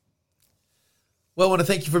Well, I want to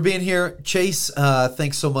thank you for being here, Chase.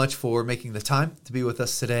 Thanks so much for making the time to be with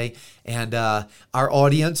us today. And our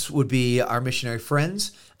audience would be our missionary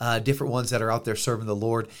friends, different ones that are out there serving the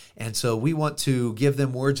Lord. And so we want to give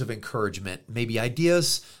them words of encouragement, maybe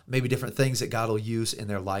ideas, maybe different things that God will use in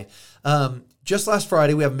their life. Just last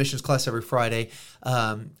Friday, we have a missions class every Friday.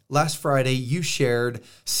 Last Friday, you shared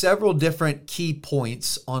several different key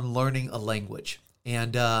points on learning a language.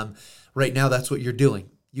 And right now, that's what you're doing.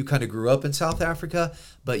 You kind of grew up in South Africa,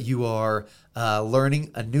 but you are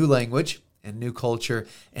learning a new language and new culture.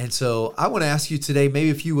 And so I want to ask you today,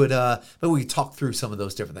 maybe if you would, maybe we could talk through some of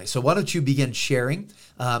those different things. So why don't you begin sharing,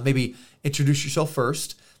 maybe introduce yourself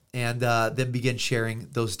first, and then begin sharing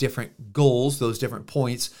those different goals, those different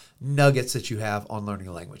points, nuggets that you have on learning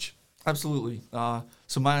a language. Absolutely.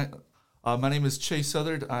 So my name is Chase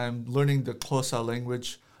Southard. I'm learning the Xhosa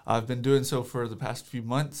language. I've been doing so for the past few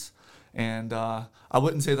months. And I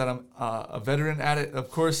wouldn't say that I'm a veteran at it.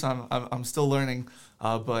 Of course, I'm still learning,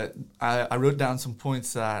 but I wrote down some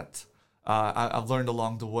points that I've learned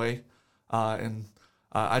along the way. And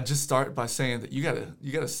I just start by saying that you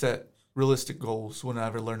gotta set realistic goals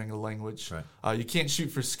whenever learning a language. Right. You can't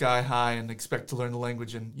shoot for sky high and expect to learn the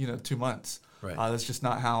language in 2 months. Right. That's just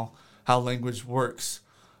not how language works.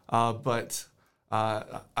 But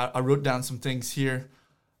I wrote down some things here.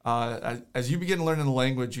 As you begin learning the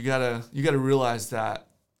language, you gotta realize that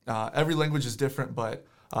every language is different, but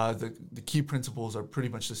the key principles are pretty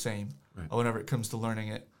much the same. Right. Whenever it comes to learning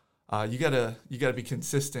it. You gotta be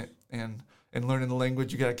consistent in learning the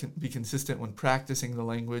language. You gotta be consistent when practicing the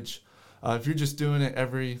language. If you're just doing it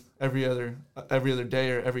every other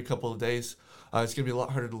day or every couple of days, it's gonna be a lot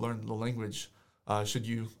harder to learn the language. Should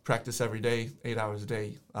you practice every day, 8 hours a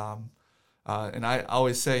day? And I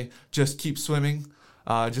always say, just keep swimming.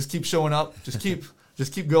 Just keep showing up. Just keep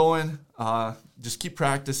going. Just keep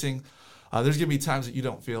practicing. There's gonna be times that you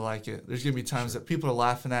don't feel like it. There's gonna be times that people are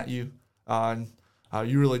laughing at you, and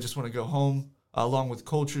you really just want to go home. Along with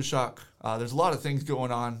culture shock, there's a lot of things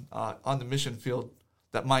going on the mission field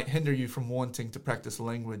that might hinder you from wanting to practice the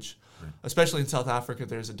language. Right. Especially in South Africa,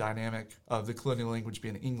 there's a dynamic of the colonial language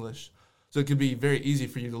being English, so it could be very easy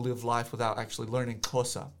for you to live life without actually learning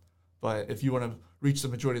Xhosa. But if you want to reach the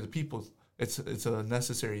majority of the people, it's a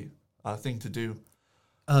necessary thing to do.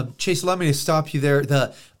 Chase, allow me to stop you there.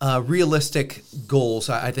 The realistic goals,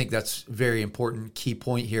 I think that's a very important key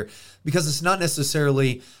point here, because it's not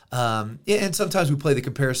necessarily, and sometimes we play the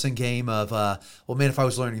comparison game of, well, man, if I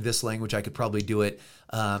was learning this language, I could probably do it.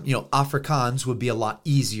 Afrikaans would be a lot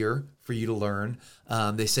easier for you to learn.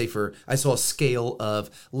 They say I saw a scale of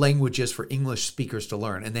languages for English speakers to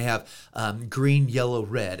learn, and they have green, yellow,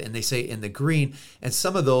 red, and they say in the green, and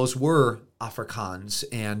some of those were Afrikaans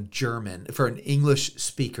and German for an English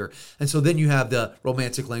speaker. And so then you have the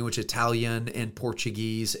Romantic language, Italian and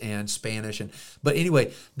Portuguese and Spanish. But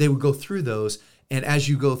anyway, they would go through those. And as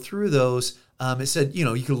you go through those, it said,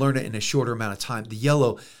 you could learn it in a shorter amount of time, the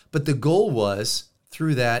yellow. But the goal was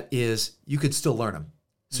through that is you could still learn them.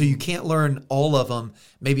 So you can't learn all of them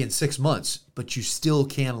maybe in 6 months, but you still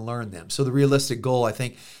can learn them. So the realistic goal, I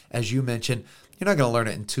think, as you mentioned, you're not going to learn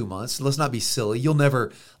it in 2 months. Let's not be silly. You'll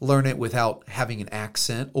never learn it without having an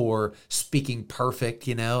accent or speaking perfect,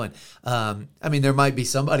 And there might be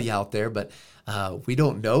somebody out there, but we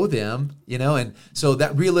don't know them, And so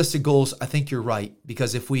that realistic goals, I think you're right,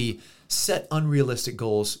 because if we set unrealistic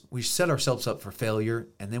goals, we set ourselves up for failure,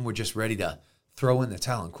 and then we're just ready to throw in the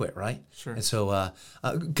towel and quit, right? Sure. And so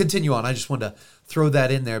continue on. I just wanted to throw that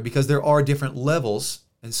in there because there are different levels,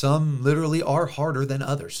 and some literally are harder than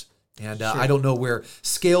others. And Sure. I don't know where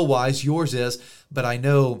scale-wise yours is, but I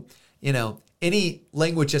know, any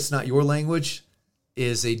language that's not your language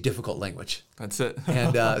is a difficult language. That's it.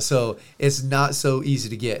 And so it's not so easy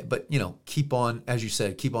to get. But, keep on, as you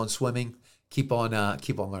said, keep on swimming, keep on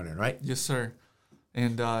learning, right? Yes, sir.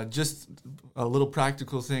 And just a little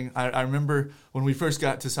practical thing. I remember when we first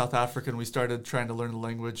got to South Africa and we started trying to learn the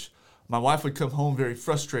language, my wife would come home very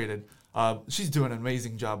frustrated. She's doing an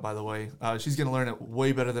amazing job, by the way. She's going to learn it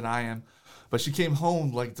way better than I am. But she came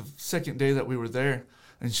home like the second day that we were there,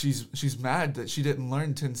 and she's mad that she didn't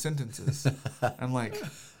learn 10 sentences. I'm like,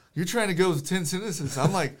 you're trying to go with 10 sentences.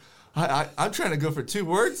 I'm like, I'm trying to go for 2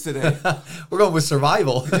 words today. We're going with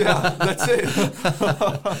survival. Yeah, that's it.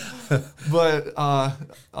 But I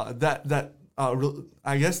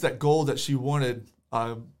guess that goal that she wanted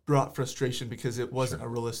brought frustration because it wasn't a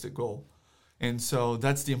realistic goal. And so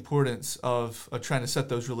that's the importance of trying to set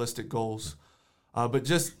those realistic goals. But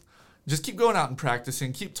just keep going out and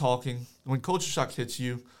practicing, keep talking. When culture shock hits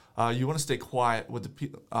you, you want to stay quiet with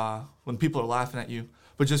when people are laughing at you,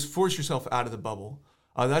 but just force yourself out of the bubble.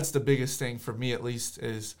 That's the biggest thing for me, at least,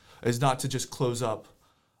 is not to just close up.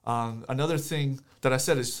 Another thing that I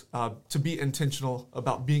said is to be intentional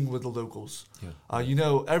about being with the locals. Yeah.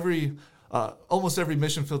 Almost every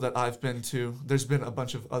mission field that I've been to, there's been a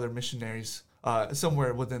bunch of other missionaries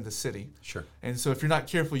somewhere within the city. Sure. And so if you're not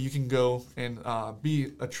careful, you can go and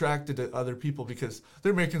be attracted to other people because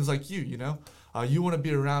they're Americans like you, you want to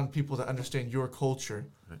be around people that understand your culture.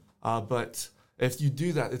 Right. But if you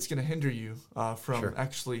do that, it's going to hinder you from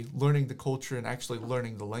actually learning the culture and actually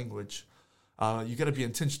learning the language. You got to be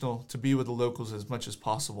intentional to be with the locals as much as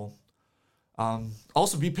possible.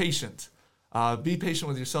 Also, be patient. Be patient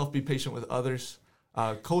with yourself. Be patient with others.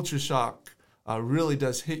 Culture shock really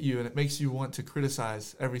does hit you, and it makes you want to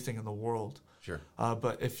criticize everything in the world. Sure.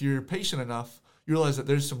 But if you're patient enough, you realize that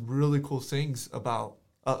there's some really cool things about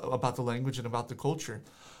the language and about the culture.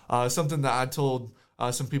 Something that I told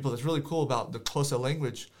some people that's really cool about the Xhosa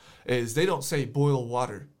language is they don't say boil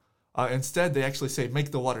water. Instead, they actually say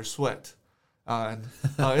make the water sweat. And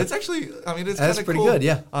it's actually, it's kind of cool good,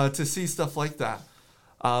 yeah. To see stuff like that.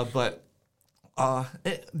 But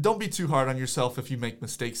don't be too hard on yourself if you make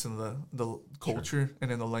mistakes in the culture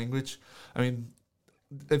and in the language.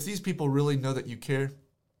 If these people really know that you care,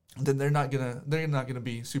 then they're not gonna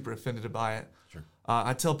be super offended by it. Sure.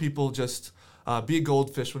 I tell people just be a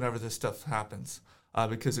goldfish whenever this stuff happens,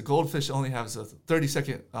 because a goldfish only has a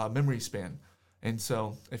 30-second memory span, and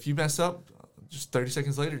so if you mess up, just 30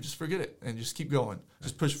 seconds later, just forget it and just keep going.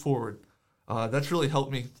 Just push forward. That's really helped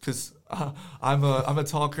me because I'm a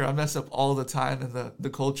talker. I mess up all the time in the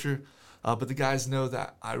culture, but the guys know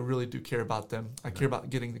that I really do care about them. I care about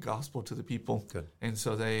getting the gospel to the people. Good. And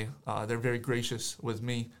so they're very gracious with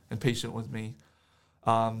me and patient with me.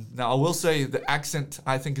 Now I will say the accent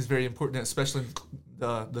I think is very important, especially in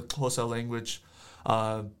the Xhosa language.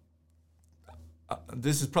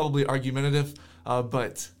 This is probably argumentative,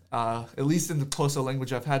 but at least in the Xhosa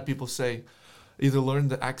language, I've had people say, either learn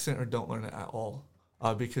the accent or don't learn it at all.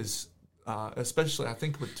 Because especially, I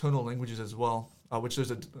think, with tonal languages as well, which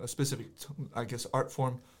there's a specific, art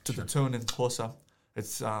form to the tone in Xhosa.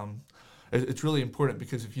 It's really important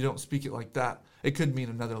because if you don't speak it like that, it could mean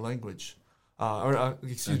another language.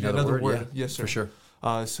 Another word. Yeah, yes, sir. For sure.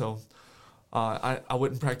 I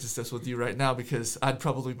wouldn't practice this with you right now because I'd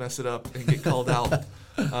probably mess it up and get called out.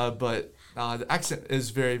 But the accent is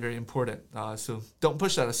very, very important. So don't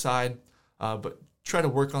push that aside, but try to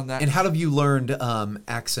work on that. And how have you learned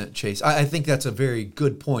accent, Chase? I think that's a very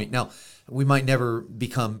good point. Now, we might never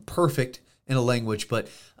become perfect in a language, but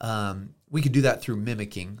we could do that through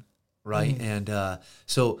mimicking, right? Mm-hmm. And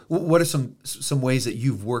so what are some ways that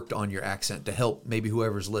you've worked on your accent to help maybe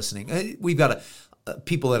whoever's listening? We've got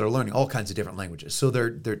people that are learning all kinds of different languages, so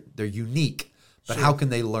they're unique, but how can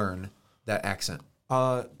they learn that accent?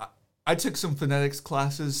 I took some phonetics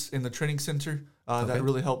classes in the training center that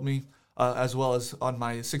really helped me, as well as on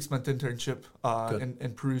my 6-month internship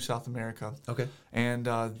in Peru, South America. Okay. And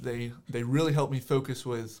they really helped me focus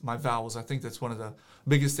with my vowels. I think that's one of the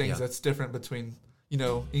biggest things that's different between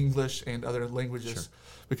English and other languages,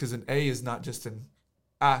 because an A is not just an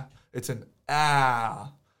ah, it's an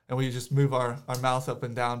ah. And we just move our mouth up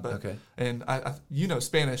and down, but and I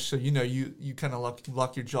Spanish, so you kind of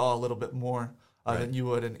lock your jaw a little bit more than you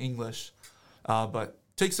would in English. But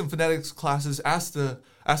take some phonetics classes. Ask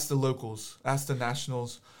the locals, ask the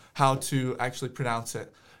nationals how to actually pronounce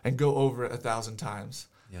it, and go over it 1,000 times.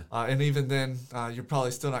 Yeah. And even then, you're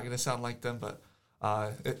probably still not going to sound like them. But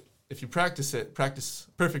if you practice it,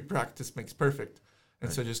 perfect practice makes perfect.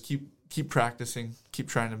 And so just keep practicing, keep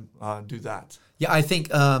trying to do that. Yeah, I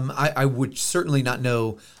think I would certainly not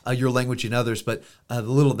know your language in others, but the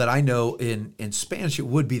little that I know in Spanish, it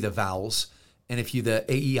would be the vowels. And if you, the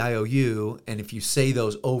A, E, I, O, U, and if you say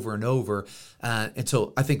those over and over, and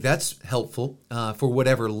so I think that's helpful for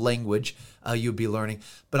whatever language you'd be learning.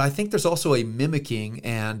 But I think there's also a mimicking,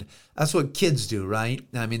 and that's what kids do, right?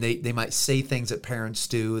 I mean, they might say things that parents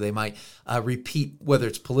do. They might repeat, whether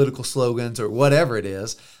it's political slogans or whatever it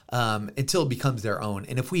is, until it becomes their own.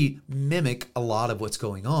 And if we mimic a lot of what's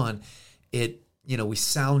going on, we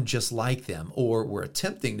sound just like them, or we're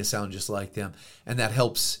attempting to sound just like them, and that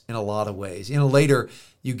helps in a lot of ways. Later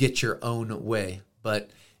you get your own way, but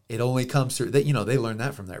it only comes through that. They learn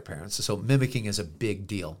that from their parents. So mimicking is a big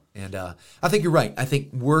deal, and I think you're right. I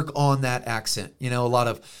think work on that accent. A lot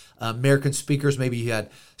of American speakers, maybe you had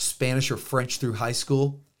Spanish or French through high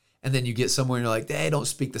school, and then you get somewhere and you're like, they don't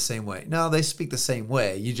speak the same way. No, they speak the same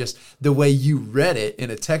way. The way you read it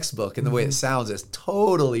in a textbook and the way it sounds is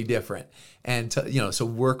totally different. And so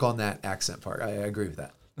work on that accent part. I agree with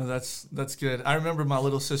that. No, that's good. I remember my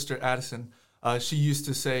little sister Addison. She used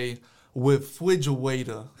to say, with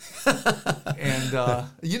Fwijawaita.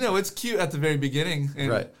 And, it's cute at the very beginning.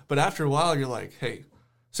 Right. But after a while, you're like, hey,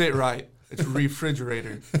 say it right. It's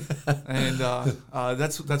refrigerator. And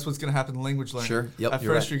that's what's going to happen in language learning. Sure. Yep, At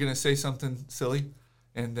you're first, right. you're going to say something silly.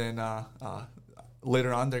 And then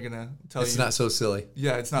later on, they're going to tell you. It's not so silly.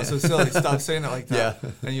 Yeah, it's not so silly. Stop saying it like that.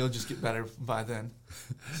 Yeah. And you'll just get better by then.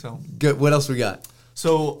 So Good. What else we got?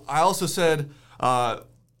 So I also said,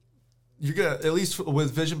 you're gonna, at least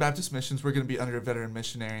with Vision Baptist Missions, we're gonna be under a veteran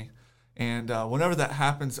missionary, and whenever that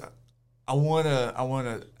happens, I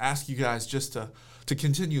wanna ask you guys just to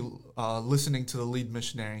continue listening to the lead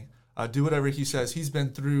missionary. Do whatever he says. He's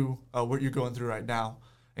been through what you're going through right now,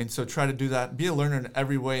 and so try to do that. Be a learner in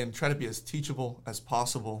every way, and try to be as teachable as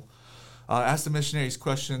possible. Ask the missionaries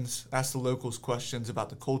questions. Ask the locals questions about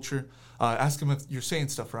the culture. Ask them if you're saying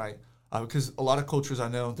stuff right. Because a lot of cultures I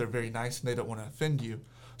know, they're very nice and they don't want to offend you.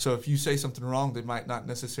 So if you say something wrong, they might not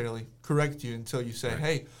necessarily correct you until you say,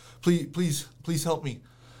 hey, please help me.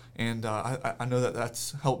 And I know that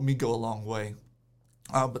that's helped me go a long way.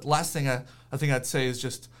 But the last thing I think I'd say is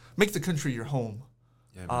just make the country your home.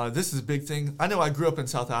 Yeah, this is a big thing. I know I grew up in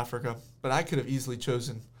South Africa, but I could have easily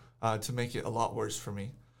chosen to make it a lot worse for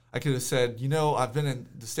me. I could have said, I've been in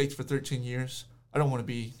the States for 13 years. I don't want to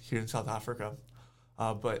be here in South Africa.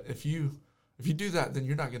 But if you do that, then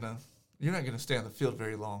you're not gonna stay on the field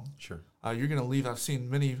very long. Sure. You're gonna leave. I've seen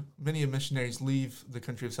many missionaries leave the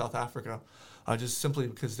country of South Africa, just simply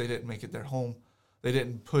because they didn't make it their home. They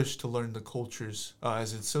didn't push to learn the cultures,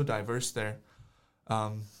 as it's so diverse there.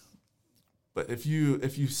 But if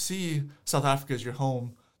you see South Africa as your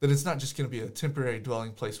home, then it's not just gonna be a temporary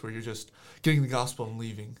dwelling place where you're just getting the gospel and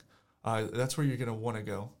leaving. That's where you're gonna want to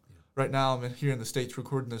go. Yeah. Right now, I'm here in the States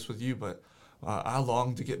recording this with you, but I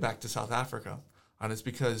long to get back to South Africa, and it's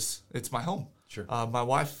because it's my home. Sure. My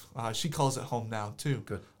wife, she calls it home now too.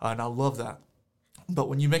 Good. And I love that. But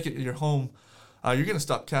when you make it your home, you're going to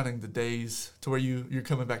stop counting the days to where you're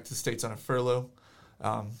coming back to the States on a furlough.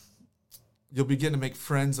 You'll begin to make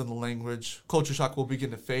friends in the language. Culture shock will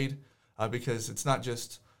begin to fade because it's not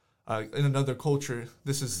just in another culture.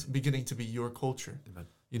 This is beginning to be your culture.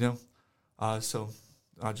 Amen. So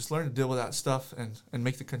just learn to deal with that stuff and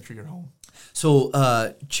make the country your home.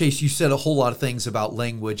 So, Chase, you said a whole lot of things about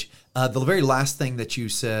language. The very last thing that you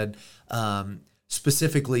said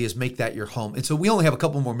specifically is make that your home. And so we only have a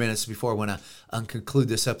couple more minutes before I want to conclude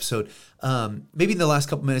this episode. Maybe in the last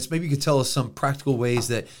couple minutes, maybe you could tell us some practical ways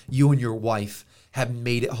that you and your wife have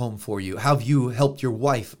made it home for you. How have you helped your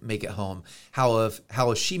wife make it home? How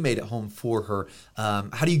has she made it home for her?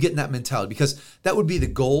 How do you get in that mentality? Because that would be the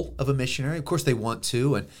goal of a missionary. Of course, they want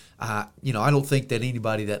to, and I don't think that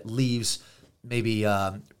anybody that leaves maybe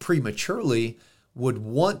prematurely would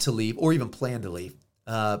want to leave or even plan to leave.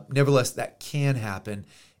 Nevertheless, that can happen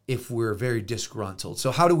if we're very disgruntled.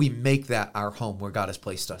 So, how do we make that our home where God has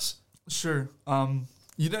placed us? Sure.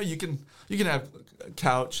 You can have a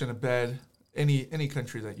couch and a bed. Any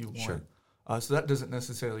country that you want. Sure. So that doesn't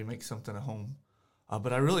necessarily make something a home.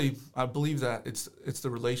 But I believe that it's the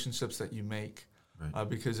relationships that you make. Right.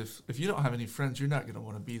 Because if you don't have any friends, you're not going to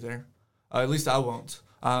want to be there. At least I won't.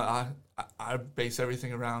 I base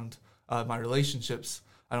everything around my relationships.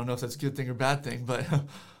 I don't know if that's a good thing or bad thing, but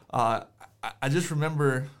I just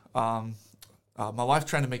remember my wife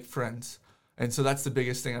trying to make friends. And so that's the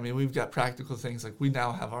biggest thing. I mean, we've got practical things like we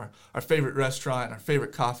now have our favorite restaurant and our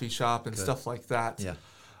favorite coffee shop and stuff like that. Yeah.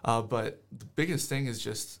 But the biggest thing is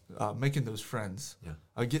just making those friends,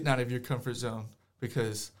 getting out of your comfort zone.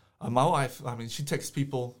 Because my wife, I mean, she texts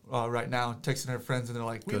people right now, texting her friends, and they're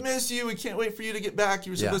like, we miss you. We can't wait for you to get back.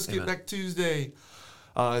 You were supposed to get back Tuesday.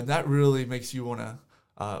 And that really makes you want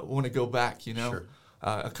to go back, Sure.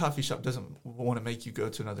 A coffee shop doesn't want to make you go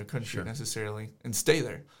to another country necessarily and stay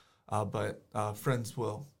there. But friends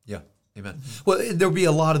will. Yeah, amen. Mm-hmm. Well, there'll be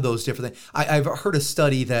a lot of those different things. I've heard a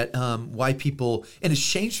study that why people, and it's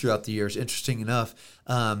changed throughout the years, interesting enough,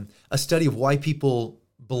 a study of why people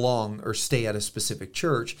belong or stay at a specific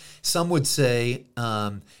church. Some would say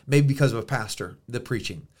maybe because of a pastor, the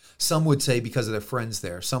preaching. Some would say because of their friends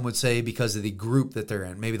there. Some would say because of the group that they're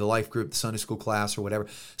in, maybe the life group, the Sunday school class or whatever.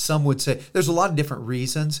 Some would say there's a lot of different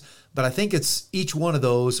reasons, but I think it's each one of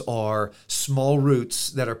those are small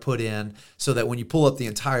roots that are put in so that when you pull up the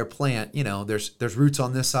entire plant, there's roots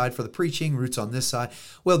on this side for the preaching, roots on this side.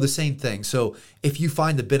 Well, the same thing. So if you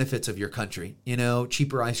find the benefits of your country,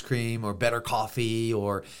 cheaper ice cream or better coffee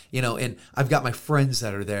or, and I've got my friends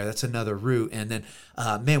that are there, that's another root. And then,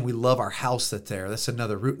 man, we love our house that's there. That's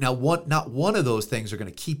another root. Now, not one of those things are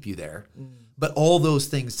going to keep you there, but all those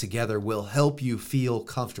things together will help you feel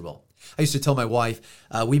comfortable. I used to tell my wife,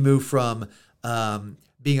 we moved from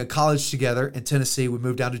being in college together in Tennessee, we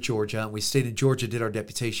moved down to Georgia, and we stayed in Georgia, did our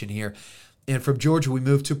deputation here. And from Georgia, we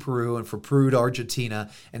moved to Peru, and from Peru to Argentina,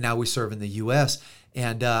 and now we serve in the U.S.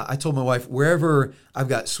 And I told my wife, wherever I've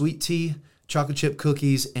got sweet tea, chocolate chip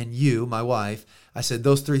cookies, and you, my wife, I said,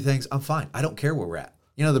 those three things, I'm fine. I don't care where we're at.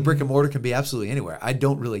 You know, the brick and mortar can be absolutely anywhere. I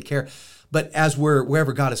don't really care. But as we're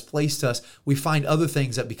wherever God has placed us, we find other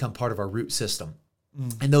things that become part of our root system.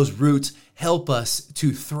 And those roots help us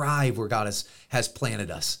to thrive where God has planted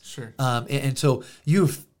us. Sure. And so you're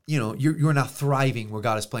now thriving where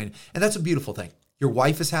God has planted. And that's a beautiful thing. Your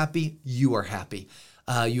wife is happy. You are happy.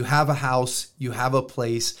 You have a house, you have a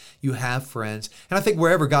place, you have friends. And I think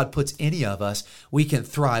wherever God puts any of us, we can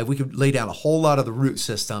thrive. We can lay down a whole lot of the root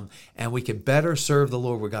system, and we can better serve the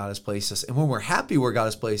Lord where God has placed us. And when we're happy where God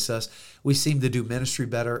has placed us, we seem to do ministry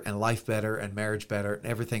better and life better and marriage better, and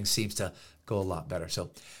everything seems to go a lot better.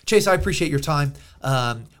 So, Chase, I appreciate your time.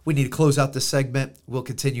 We need to close out this segment. We'll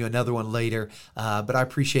continue another one later. But I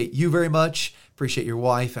appreciate you very much, appreciate your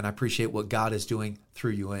wife, and I appreciate what God is doing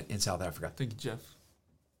through you in South Africa. Thank you, Jeff.